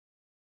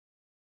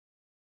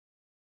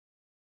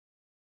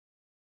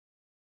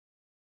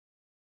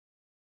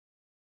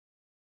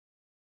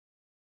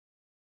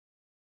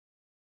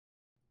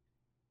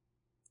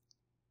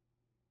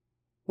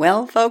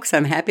Well, folks,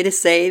 I'm happy to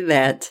say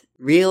that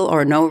Real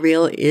or No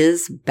Real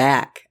is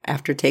back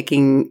after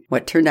taking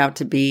what turned out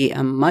to be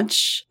a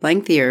much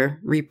lengthier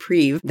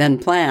reprieve than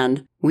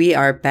planned. We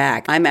are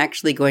back. I'm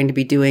actually going to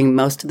be doing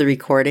most of the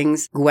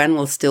recordings. Gwen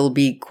will still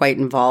be quite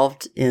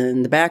involved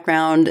in the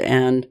background,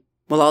 and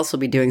we'll also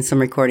be doing some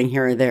recording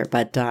here or there,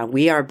 but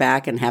we are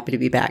back and happy to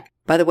be back.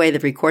 By the way, the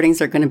recordings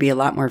are going to be a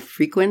lot more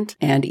frequent,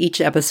 and each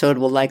episode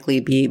will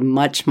likely be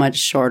much, much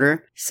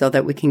shorter so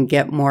that we can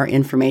get more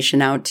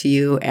information out to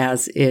you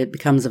as it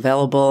becomes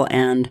available.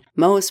 And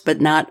most, but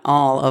not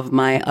all, of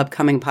my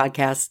upcoming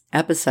podcast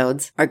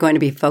episodes are going to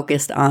be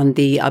focused on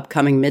the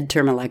upcoming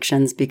midterm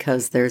elections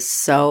because there's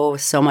so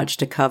much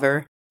to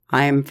cover.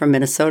 I'm from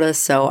Minnesota,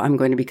 so I'm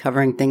going to be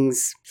covering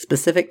things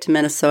specific to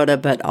Minnesota,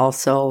 but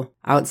also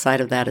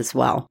outside of that as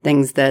well.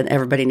 Things that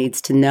everybody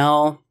needs to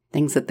know,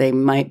 things that they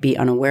might be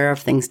unaware of,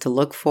 things to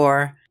look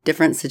for,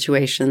 different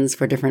situations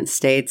for different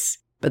states.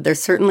 But there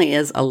certainly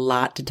is a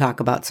lot to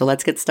talk about, so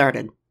let's get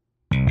started.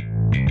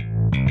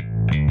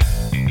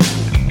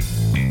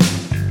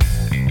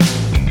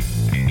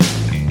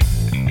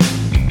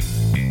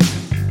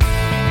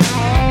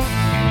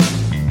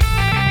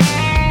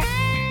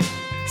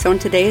 So in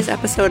today's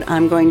episode,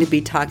 I'm going to be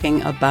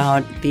talking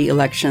about the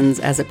elections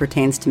as it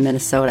pertains to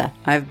Minnesota.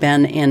 I've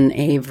been in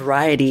a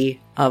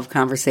variety of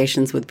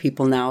conversations with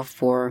people now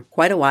for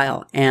quite a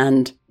while.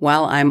 And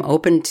while I'm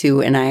open to,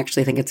 and I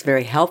actually think it's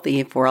very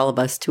healthy for all of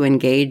us to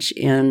engage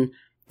in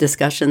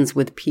discussions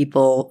with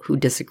people who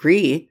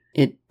disagree,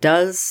 it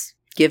does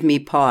give me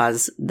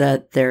pause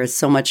that there is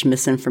so much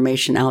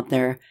misinformation out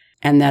there.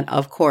 And that,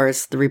 of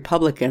course, the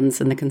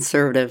Republicans and the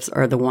conservatives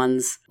are the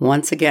ones,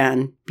 once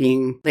again,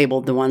 being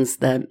labeled the ones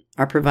that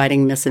are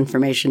providing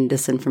misinformation,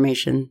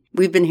 disinformation.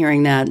 We've been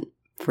hearing that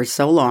for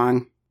so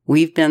long.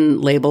 We've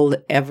been labeled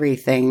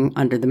everything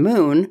under the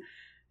moon,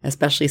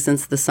 especially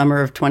since the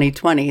summer of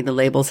 2020. The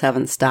labels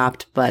haven't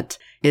stopped, but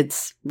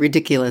it's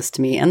ridiculous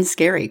to me and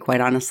scary, quite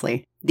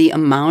honestly. The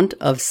amount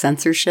of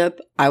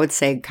censorship, I would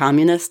say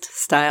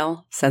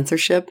communist-style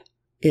censorship,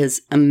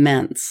 is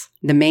immense.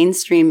 The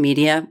mainstream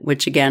media,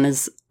 which again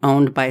is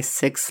owned by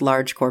 6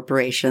 large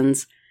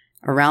corporations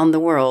around the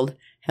world,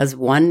 has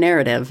one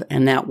narrative,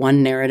 and that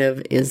one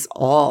narrative is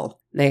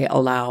all they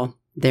allow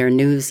their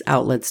news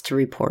outlets to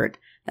report.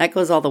 That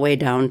goes all the way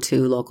down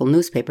to local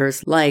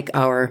newspapers like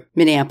our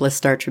Minneapolis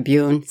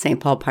Star-Tribune, St.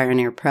 Paul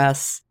Pioneer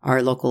Press,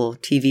 our local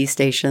TV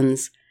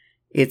stations.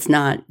 It's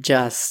not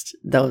just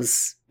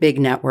those big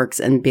networks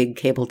and big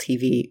cable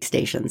TV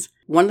stations.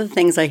 One of the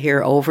things I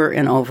hear over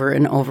and over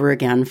and over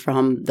again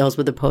from those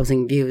with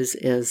opposing views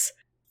is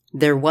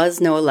there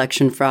was no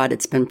election fraud.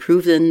 It's been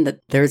proven that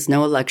there's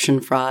no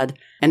election fraud.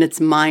 And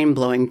it's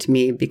mind-blowing to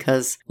me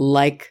because,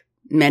 like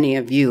many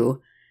of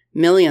you,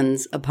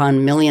 millions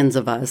upon millions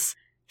of us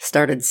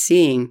started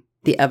seeing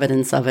the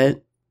evidence of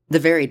it the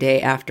very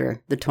day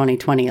after the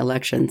 2020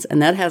 elections.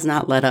 And that has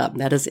not let up.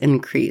 That has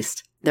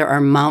increased. There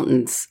are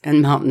mountains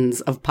and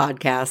mountains of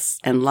podcasts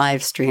and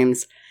live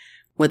streams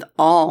with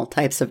all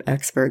types of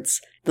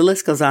experts. The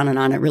list goes on,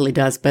 it really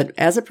does. But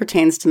as it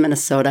pertains to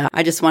Minnesota,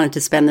 I just wanted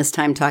to spend this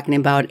time talking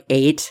about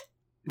 8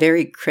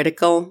 very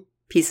critical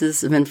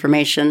pieces of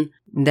information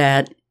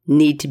that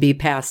need to be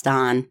passed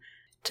on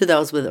to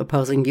those with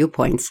opposing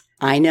viewpoints.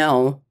 I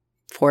know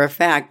for a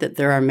fact that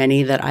there are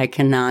many that I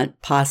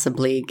cannot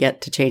possibly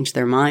get to change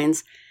their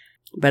minds,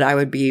 but I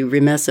would be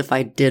remiss if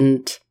I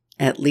didn't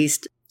at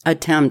least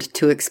attempt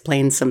to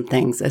explain some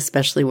things,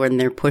 especially when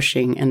they're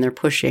pushing and they're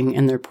pushing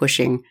and they're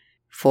pushing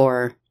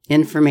for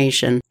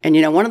information. And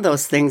one of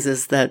those things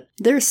is that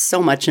there's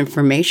so much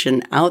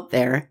information out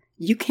there.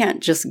 You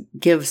can't just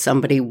give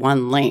somebody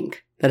one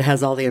link that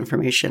has all the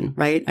information,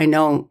 right? I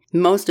know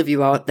most of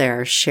you out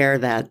there share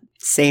that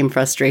same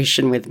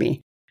frustration with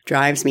me.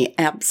 Drives me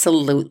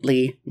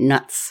absolutely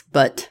nuts.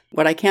 But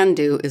what I can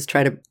do is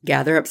try to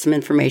gather up some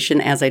information,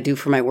 as I do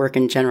for my work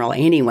in general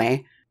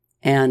anyway,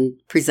 and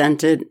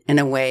present it in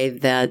a way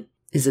that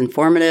is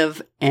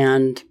informative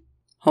and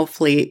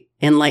hopefully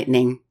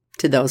enlightening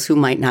to those who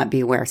might not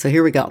be aware. So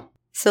here we go.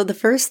 So the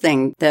first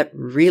thing that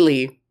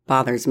really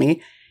bothers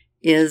me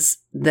is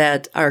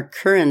that our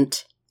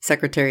current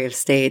Secretary of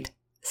State,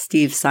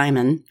 Steve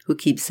Simon, who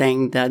keeps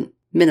saying that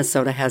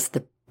Minnesota has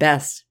the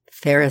best,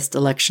 fairest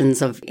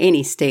elections of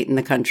any state in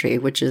the country,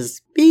 which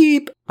is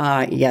beep.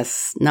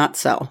 Yes, not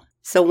so.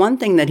 So one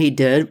thing that he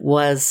did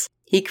was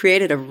he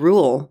created a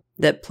rule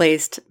that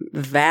placed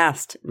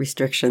vast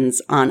restrictions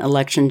on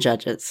election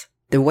judges.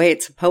 The way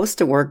it's supposed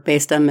to work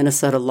based on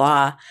Minnesota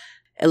law,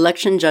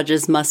 election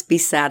judges must be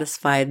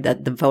satisfied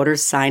that the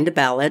voters signed a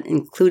ballot,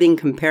 including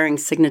comparing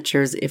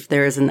signatures if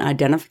there is an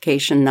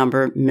identification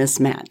number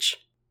mismatch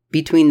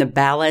between the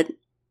ballot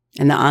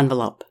and the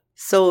envelope.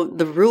 So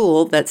the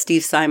rule that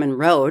Steve Simon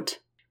wrote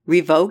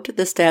revoked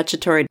the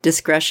statutory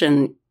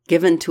discretion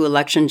given to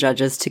election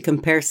judges to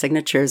compare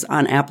signatures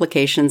on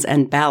applications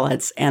and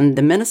ballots, and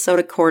the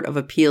Minnesota Court of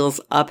Appeals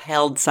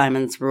upheld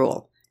Simon's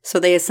rule. So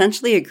they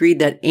essentially agreed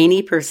that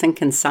any person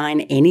can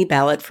sign any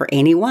ballot for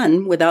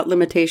anyone without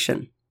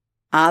limitation.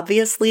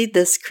 Obviously,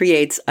 this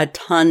creates a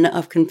ton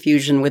of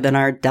confusion within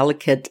our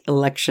delicate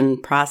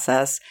election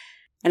process,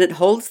 and it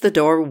holds the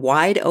door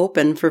wide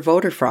open for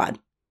voter fraud.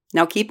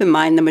 Now, keep in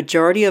mind, the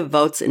majority of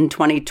votes in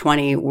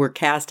 2020 were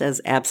cast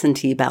as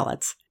absentee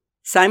ballots.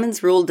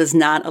 Simon's rule does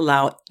not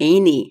allow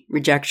any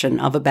rejection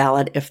of a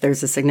ballot if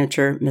there's a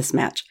signature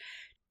mismatch.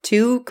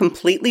 Two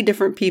completely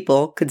different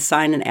people could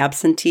sign an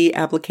absentee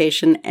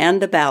application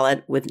and a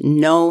ballot with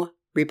no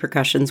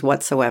repercussions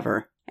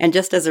whatsoever. And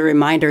just as a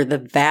reminder, the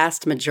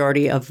vast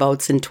majority of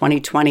votes in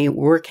 2020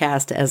 were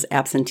cast as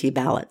absentee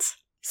ballots.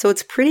 So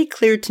it's pretty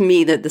clear to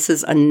me that this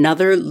is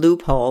another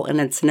loophole, and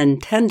it's an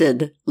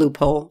intended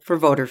loophole for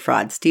voter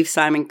fraud. Steve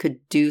Simon could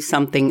do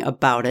something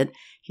about it.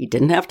 He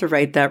didn't have to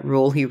write that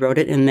rule. He wrote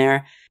it in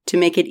there to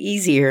make it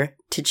easier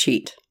to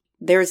cheat.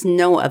 There's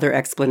no other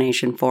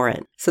explanation for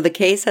it. So the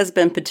case has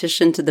been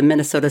petitioned to the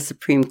Minnesota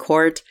Supreme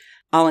Court.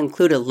 I'll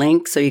include a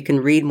link so you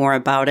can read more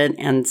about it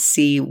and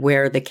see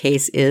where the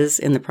case is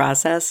in the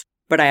process.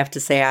 But I have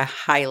to say, I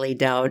highly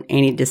doubt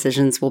any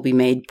decisions will be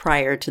made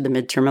prior to the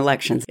midterm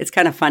elections. It's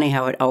kind of funny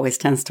how it always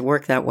tends to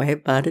work that way,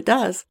 but it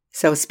does.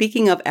 So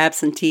speaking of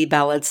absentee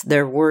ballots,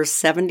 there were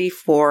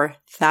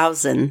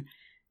 74,000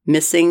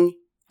 missing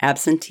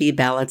absentee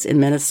ballots in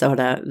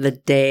Minnesota the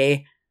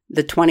day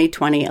the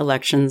 2020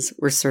 elections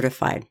were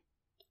certified.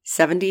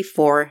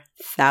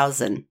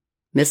 74,000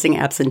 missing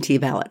absentee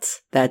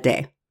ballots that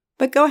day.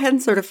 But go ahead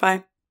and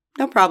certify.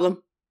 No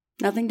problem.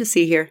 Nothing to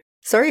see here.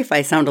 Sorry if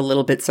I sound a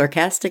little bit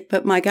sarcastic,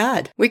 but my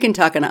God, we can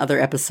talk in other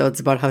episodes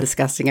about how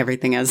disgusting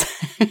everything is.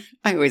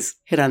 I always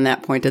hit on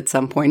that point at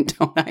some point,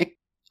 don't I?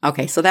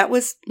 Okay, so that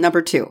was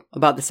number 2,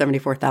 about the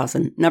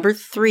 74,000. Number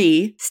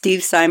 3,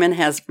 Steve Simon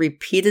has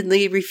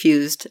repeatedly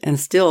refused, and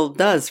still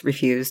does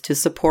refuse, to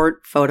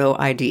support photo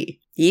ID.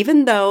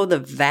 Even though the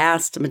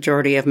vast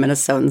majority of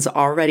Minnesotans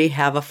already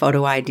have a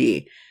photo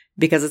ID,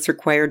 because it's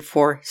required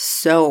for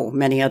so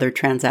many other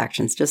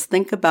transactions. Just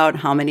think about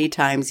how many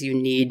times you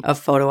need a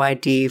photo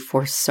ID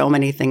for so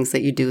many things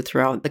that you do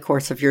throughout the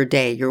course of your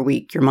day, your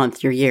week, your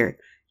month, your year.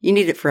 You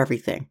need it for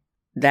everything.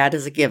 That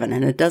is a given,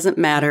 and it doesn't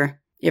matter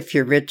if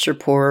you're rich or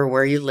poor,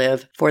 where you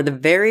live. For the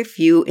very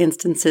few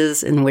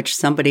instances in which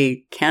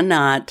somebody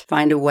cannot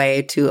find a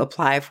way to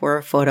apply for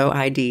a photo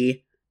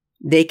ID,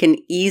 they can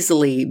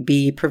easily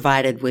be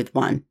provided with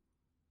one.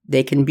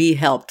 They can be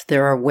helped.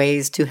 There are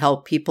ways to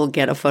help people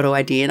get a photo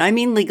ID, and I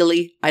mean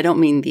legally. I don't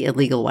mean the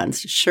illegal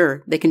ones.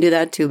 Sure, they can do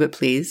that too, but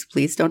please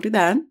don't do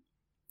that.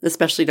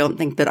 Especially don't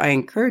think that I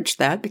encourage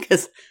that,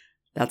 because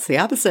that's the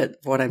opposite of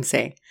what I'm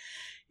saying.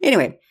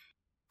 Anyway,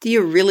 do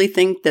you really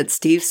think that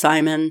Steve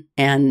Simon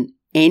and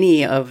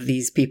any of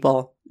these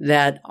people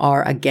that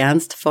are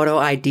against photo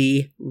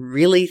ID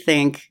really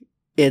think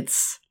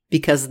it's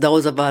because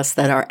those of us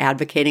that are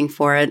advocating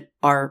for it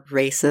are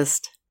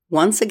racist?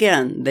 Once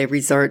again, they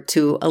resort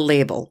to a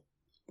label.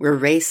 We're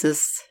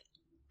racists,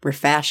 we're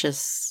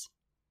fascists,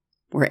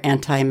 we're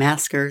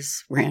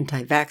anti-maskers, we're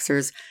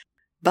anti-vaxxers.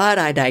 But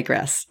I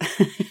digress.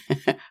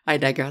 I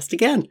digressed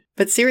again.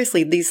 But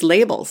seriously, these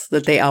labels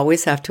that they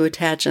always have to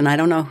attach, and I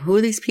don't know who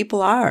these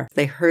people are.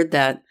 They heard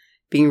that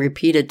being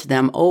repeated to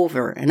them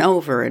over and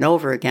over and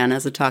over again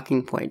as a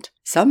talking point.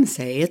 Some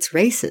say it's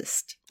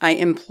racist. I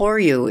implore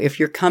you, if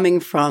you're coming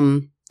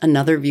from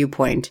another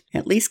viewpoint,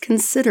 at least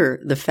consider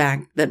the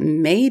fact that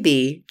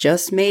maybe,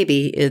 just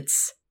maybe,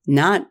 it's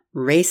not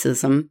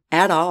racism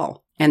at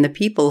all. And the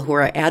people who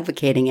are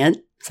advocating it,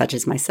 such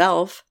as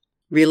myself,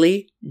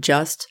 really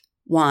just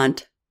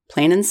want,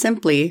 plain and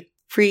simply,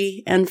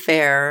 free and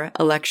fair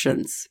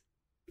elections.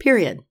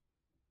 Period.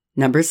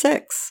 Number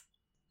 6.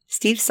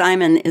 Steve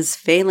Simon is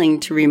failing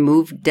to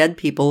remove dead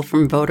people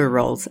from voter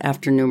rolls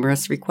after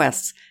numerous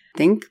requests.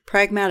 Think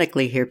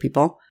pragmatically here,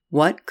 people.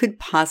 What could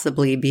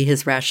possibly be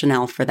his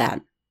rationale for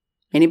that?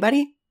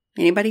 Anybody?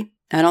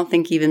 I don't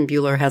think even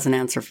Bueller has an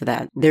answer for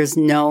that. There's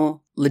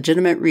no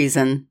legitimate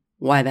reason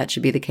why that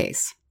should be the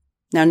case.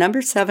 Now,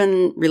 number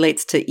 7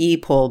 relates to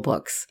e-poll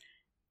books.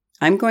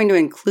 I'm going to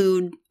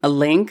include a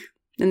link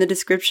in the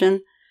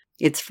description.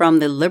 It's from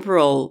the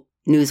liberal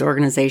news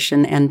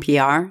organization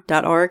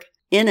NPR.org.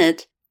 In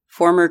it,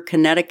 former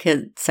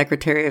Connecticut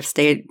Secretary of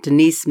State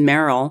Denise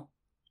Merrill,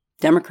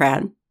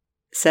 Democrat,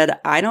 said,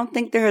 "I don't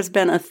think there has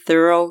been a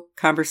thorough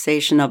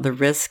conversation of the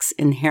risks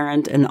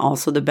inherent and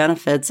also the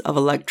benefits of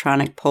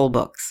electronic poll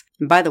books."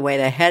 And by the way,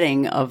 the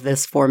heading of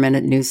this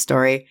 4-minute news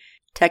story,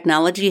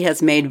 "Technology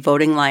has made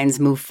voting lines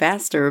move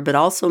faster, but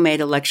also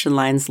made election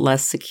lines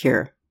less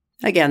secure."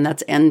 Again,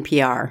 that's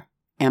NPR.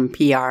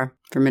 MPR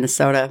for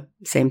Minnesota,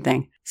 same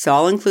thing. So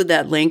I'll include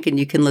that link and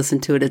you can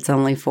listen to it. It's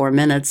only 4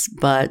 minutes,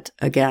 but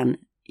again,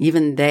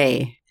 even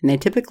they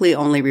typically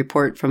only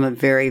report from a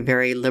very,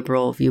 very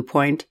liberal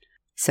viewpoint.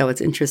 So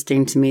it's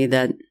interesting to me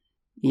that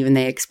even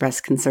they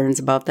express concerns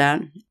about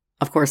that.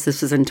 Of course,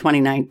 this was in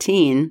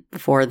 2019,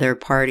 before their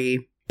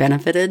party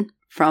benefited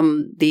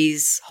from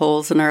these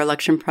holes in our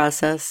election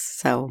process.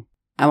 So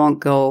I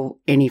won't go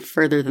any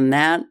further than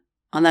that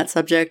on that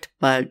subject,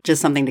 but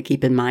just something to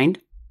keep in mind.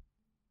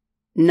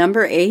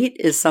 Number 8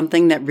 is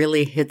something that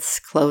really hits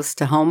close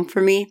to home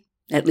for me.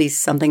 at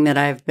least something that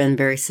I've been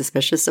very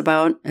suspicious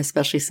about,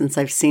 especially since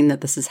I've seen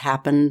that this has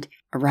happened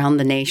around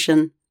the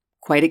nation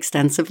quite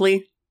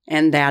extensively.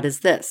 And that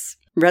is this.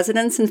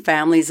 Residents and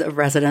families of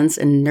residents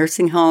in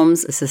nursing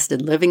homes,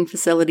 assisted living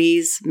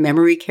facilities,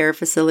 memory care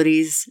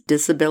facilities,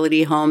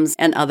 disability homes,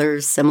 and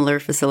other similar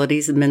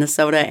facilities in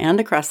Minnesota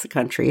and across the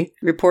country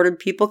reported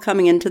people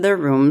coming into their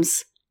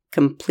rooms,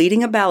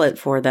 completing a ballot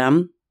for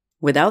them,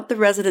 without the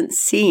residents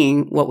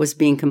seeing what was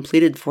being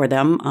completed for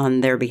them on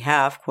their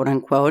behalf, quote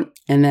unquote,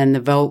 and then the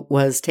vote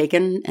was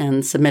taken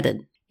and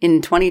submitted.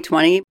 In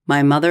 2020,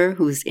 my mother,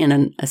 who's in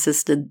an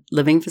assisted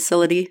living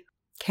facility,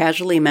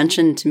 casually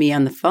mentioned to me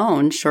on the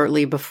phone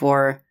shortly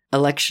before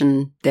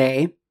election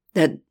day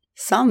that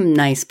some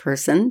nice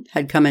person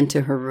had come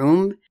into her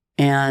room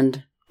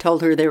and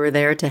told her they were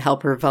there to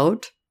help her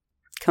vote,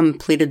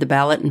 completed the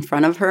ballot in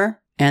front of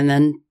her, and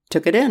then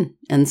took it in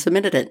and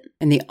submitted it.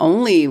 And the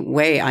only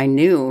way I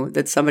knew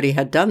that somebody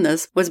had done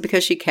this was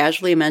because she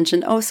casually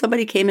mentioned, oh,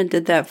 somebody came and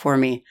did that for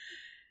me.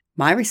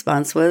 My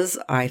response was,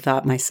 I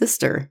thought my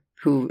sister,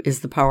 who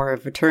is the power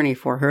of attorney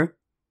for her,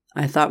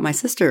 I thought my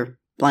sister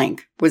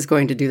blank was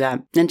going to do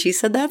that. And she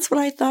said, that's what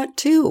I thought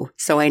too.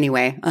 So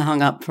anyway, I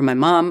hung up from my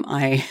mom.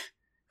 I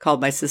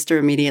called my sister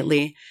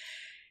immediately.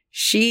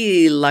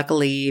 She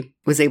luckily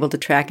was able to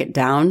track it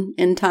down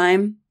in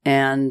time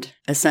and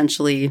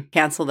essentially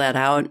cancel that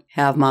out,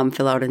 have mom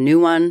fill out a new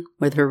one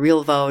with her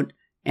real vote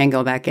and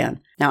go back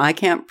in. Now, I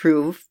can't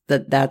prove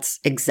that that's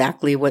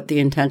exactly what the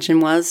intention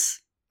was.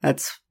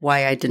 That's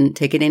why I didn't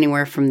take it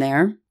anywhere from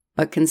there.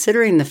 But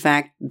considering the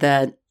fact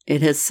that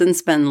it has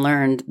since been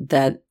learned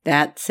that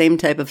that same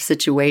type of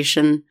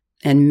situation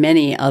and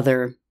many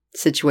other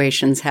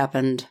situations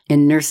happened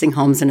in nursing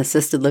homes and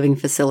assisted living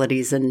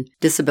facilities and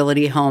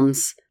disability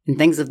homes and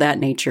things of that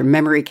nature,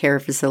 memory care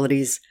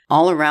facilities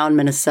all around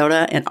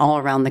Minnesota and all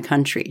around the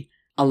country.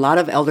 A lot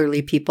of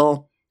elderly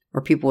people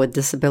or people with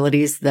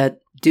disabilities that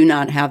do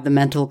not have the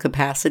mental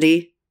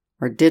capacity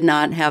or did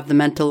not have the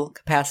mental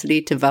capacity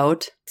to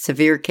vote,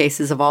 severe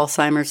cases of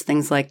Alzheimer's,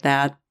 things like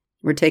that,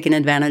 were taken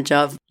advantage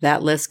of.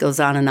 That list goes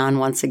on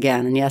once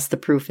again. And yes, the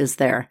proof is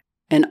there.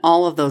 And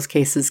all of those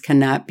cases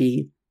cannot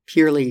be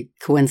purely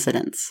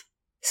coincidence.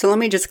 So let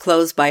me just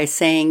close by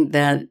saying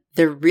that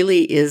there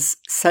really is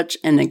such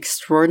an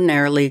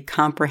extraordinarily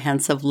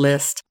comprehensive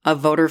list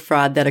of voter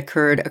fraud that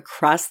occurred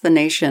across the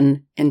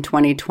nation in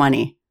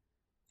 2020.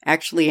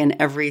 Actually, in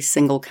every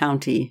single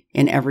county,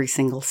 in every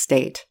single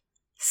state,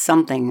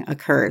 something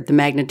occurred. The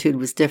magnitude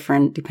was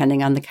different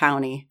depending on the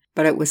county,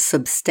 but it was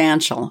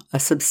a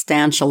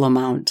substantial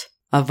amount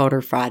of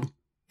voter fraud.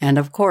 And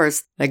of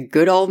course, the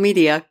good old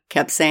media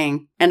kept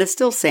saying, and is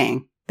still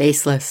saying,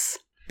 baseless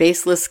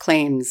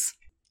claims.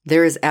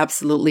 There is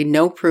absolutely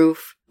no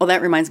proof. Well,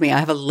 that reminds me, I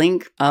have a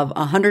link of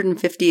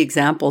 150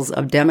 examples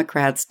of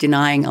Democrats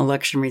denying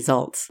election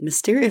results,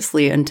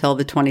 mysteriously until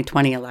the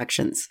 2020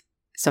 elections.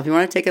 So if you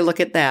want to take a look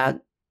at that,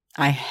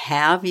 I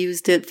have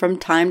used it from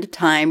time to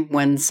time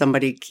when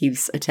somebody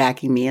keeps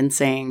attacking me and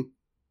saying,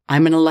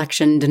 I'm an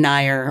election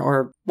denier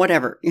or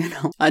whatever,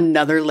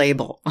 another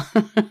label.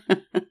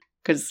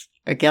 Because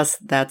I guess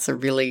that's a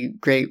really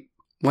great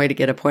way to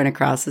get a point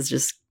across is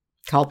just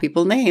call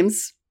people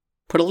names,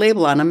 put a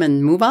label on them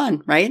and move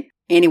on, right?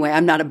 Anyway,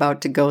 I'm not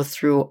about to go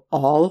through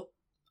all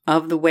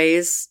of the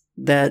ways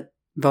that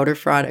voter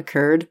fraud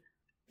occurred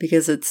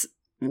because it's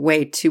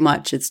way too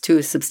much. It's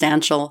too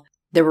substantial.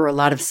 There were a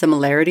lot of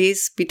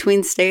similarities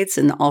between states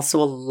and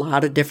also a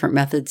lot of different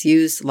methods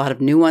used, a lot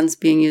of new ones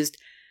being used.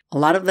 A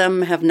lot of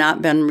them have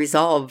not been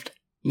resolved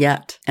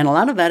yet. And a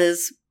lot of that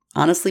is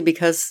honestly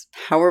because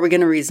how are we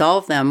going to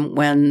resolve them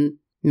when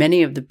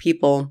many of the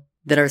people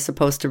that are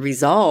supposed to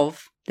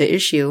resolve the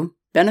issue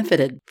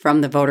benefited from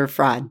the voter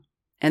fraud?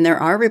 And there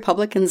are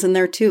Republicans in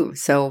there too.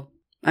 So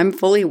I'm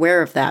fully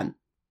aware of that.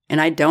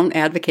 And I don't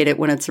advocate it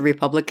when it's a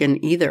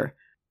Republican either.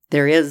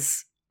 There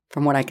is,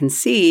 from what I can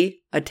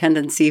see, a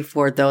tendency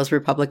for those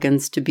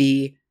Republicans to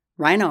be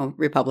Rhino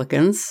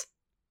Republicans,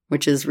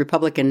 which is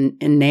Republican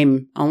in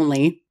name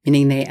only,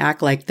 meaning they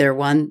act like they're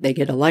one, they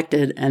get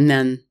elected, and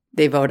then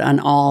they vote on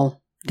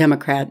all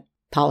Democrat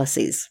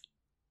policies.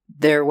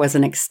 There was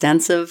an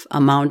extensive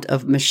amount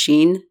of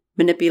machine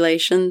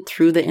manipulation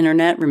through the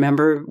internet.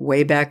 Remember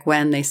way back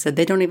when they said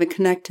they don't even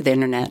connect to the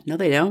internet. No,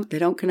 they don't. They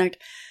don't connect.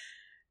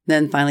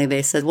 Then finally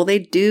they said, well, they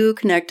do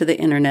connect to the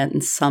internet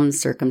in some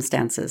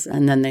circumstances.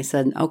 And then they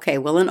said, okay,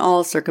 well, in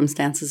all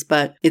circumstances,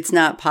 but it's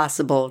not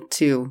possible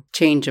to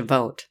change a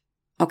vote.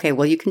 Okay,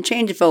 well, you can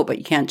change a vote, but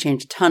you can't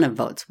change a ton of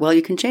votes. Well,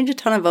 you can change a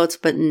ton of votes,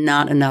 but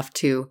not enough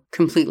to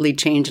completely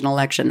change an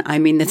election. I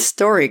mean, the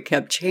story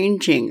kept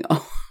changing.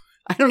 Oh,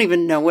 I don't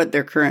even know what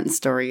their current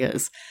story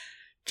is.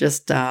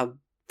 Just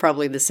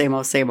probably the same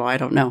old, I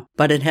don't know.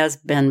 But it has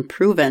been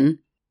proven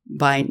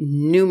by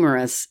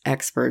numerous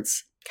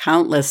experts,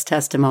 countless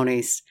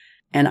testimonies.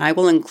 And I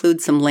will include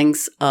some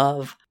links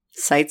of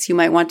sites you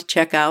might want to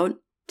check out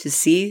to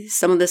see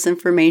some of this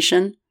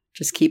information.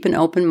 Just keep an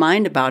open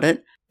mind about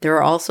it. There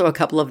are also a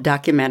couple of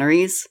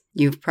documentaries.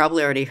 You've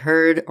probably already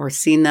heard or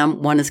seen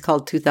them. One is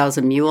called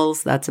 2000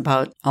 Mules. That's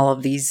about all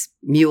of these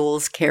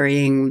mules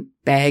carrying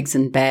bags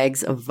and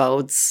bags of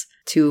votes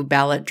to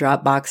ballot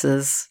drop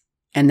boxes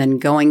and then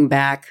going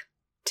back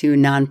to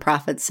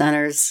nonprofit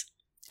centers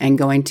and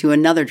going to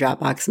another drop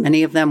box.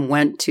 Many of them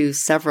went to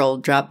several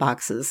drop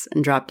boxes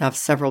and dropped off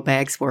several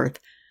bags worth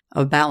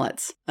of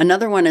ballots.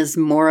 Another one is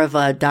more of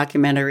a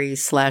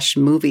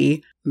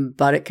documentary/movie,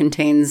 but it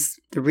contains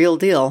the real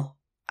deal.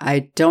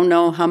 I don't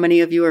know how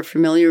many of you are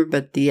familiar,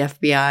 but the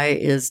FBI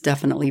is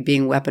definitely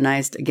being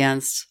weaponized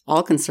against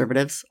all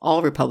conservatives,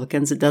 all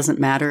Republicans. It doesn't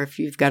matter if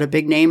you've got a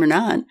big name or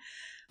not.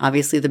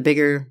 Obviously, the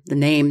bigger the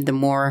name, the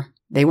more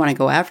they want to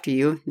go after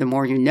you. The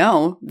more you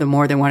know, the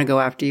more they want to go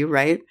after you,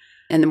 right?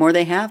 And the more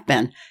they have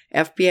been.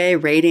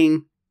 FBI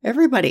raiding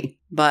everybody.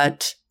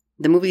 But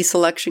the movie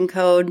selection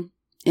code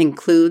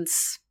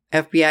includes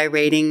FBI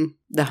raiding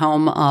the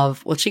home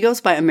of, well, she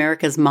goes by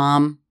America's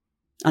Mom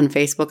on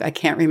Facebook. I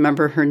can't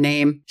remember her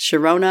name.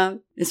 Sharona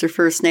is her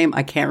first name.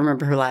 I can't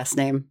remember her last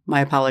name. My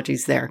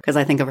apologies there, because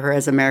I think of her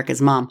as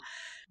America's Mom.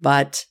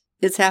 But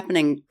it's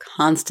happening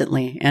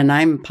constantly, and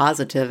I'm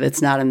positive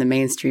it's not in the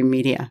mainstream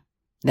media.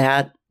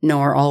 That,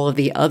 nor all of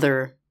the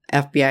other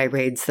FBI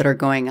raids that are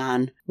going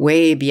on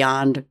way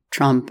beyond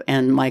Trump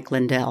and Mike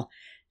Lindell.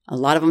 A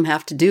lot of them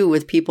have to do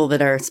with people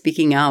that are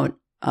speaking out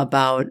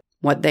about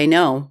what they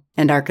know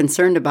and are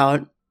concerned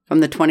about from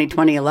the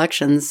 2020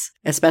 elections,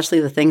 especially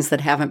the things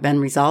that haven't been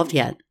resolved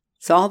yet.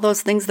 So all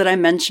those things that I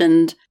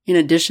mentioned, in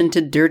addition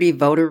to dirty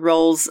voter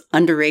rolls,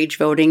 underage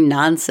voting,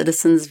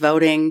 non-citizens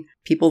voting,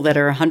 people that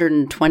are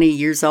 120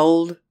 years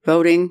old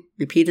voting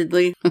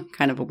repeatedly,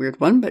 kind of a weird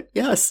one, but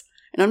yes.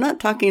 And I'm not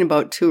talking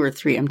about 2 or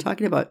 3. I'm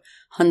talking about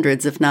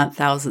hundreds, if not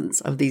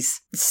thousands, of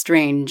these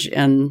strange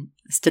and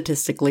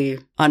statistically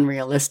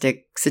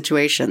unrealistic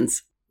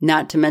situations.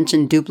 Not to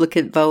mention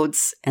duplicate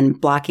votes and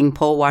blocking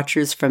poll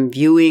watchers from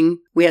viewing.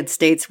 We had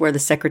states where the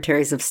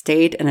secretaries of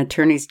state and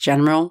attorneys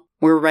general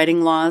were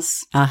writing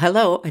laws.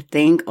 I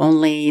think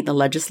only the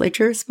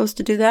legislature is supposed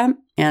to do that.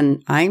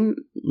 And I'm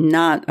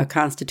not a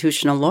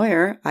constitutional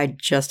lawyer. I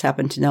just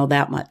happen to know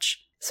that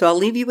much. So I'll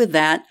leave you with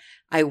that.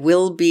 I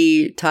will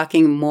be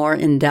talking more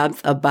in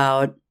depth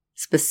about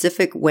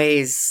specific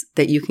ways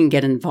that you can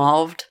get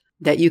involved,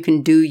 that you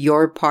can do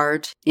your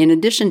part in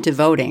addition to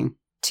voting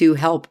to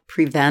help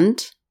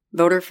prevent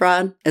voter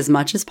fraud as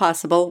much as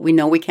possible. We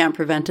know we can't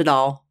prevent it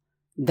all.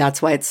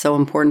 That's why it's so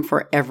important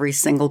for every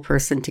single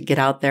person to get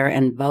out there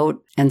and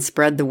vote and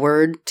spread the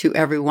word to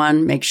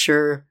everyone. Make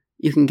sure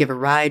you can give a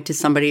ride to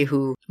somebody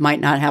who might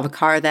not have a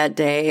car that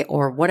day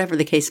or whatever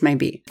the case may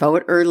be.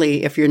 Vote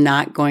early if you're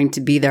not going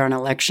to be there on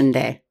election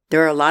day.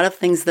 There are a lot of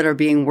things that are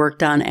being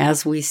worked on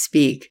as we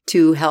speak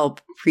to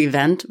help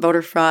prevent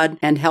voter fraud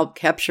and help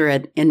capture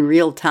it in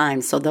real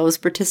time. So those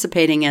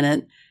participating in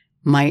it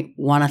might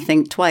want to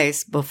think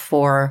twice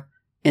before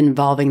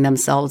involving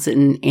themselves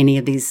in any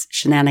of these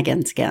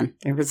shenanigans again.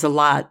 There was a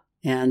lot,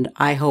 and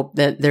I hope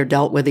that they're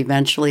dealt with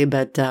eventually,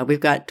 but we've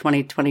got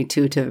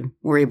 2022 to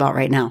worry about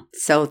right now.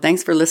 So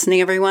thanks for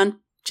listening, everyone.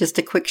 Just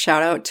a quick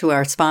shout out to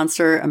our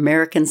sponsor,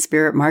 American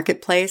Spirit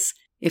Marketplace.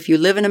 If you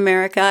live in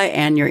America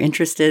and you're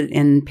interested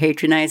in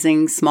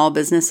patronizing small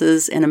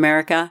businesses in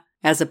America,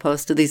 as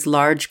opposed to these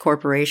large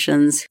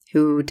corporations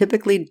who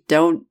typically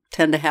don't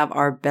tend to have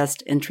our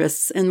best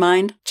interests in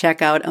mind,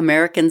 check out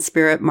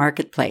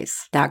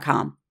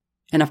AmericanSpiritMarketplace.com.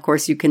 And of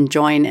course, you can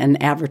join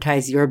and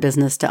advertise your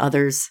business to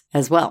others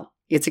as well.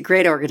 It's a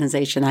great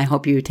organization. I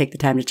hope you take the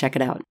time to check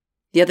it out.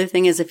 The other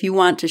thing is, if you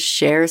want to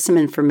share some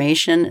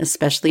information,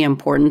 especially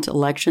important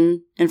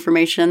election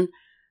information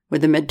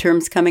with the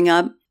midterms coming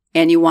up,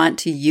 and you want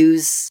to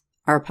use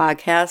our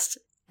podcast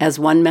as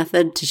one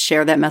method to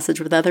share that message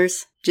with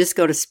others, just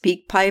go to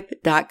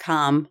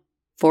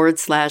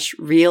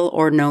speakpipe.com/real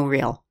or no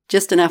real.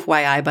 Just an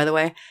FYI, by the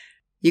way,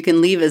 you can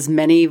leave as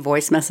many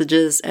voice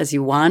messages as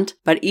you want,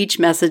 but each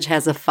message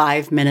has a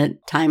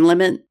 5-minute time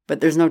limit,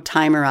 but there's no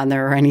timer on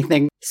there or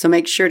anything. So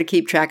make sure to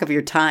keep track of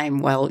your time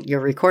while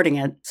you're recording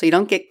it so you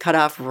don't get cut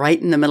off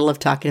right in the middle of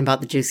talking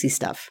about the juicy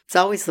stuff. It's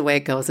always the way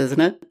it goes, isn't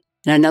it?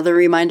 And another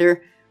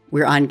reminder,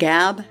 we're on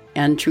Gab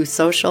and Truth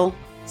Social,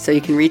 so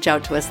you can reach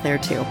out to us there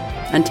too.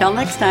 Until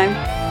next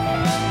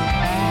time.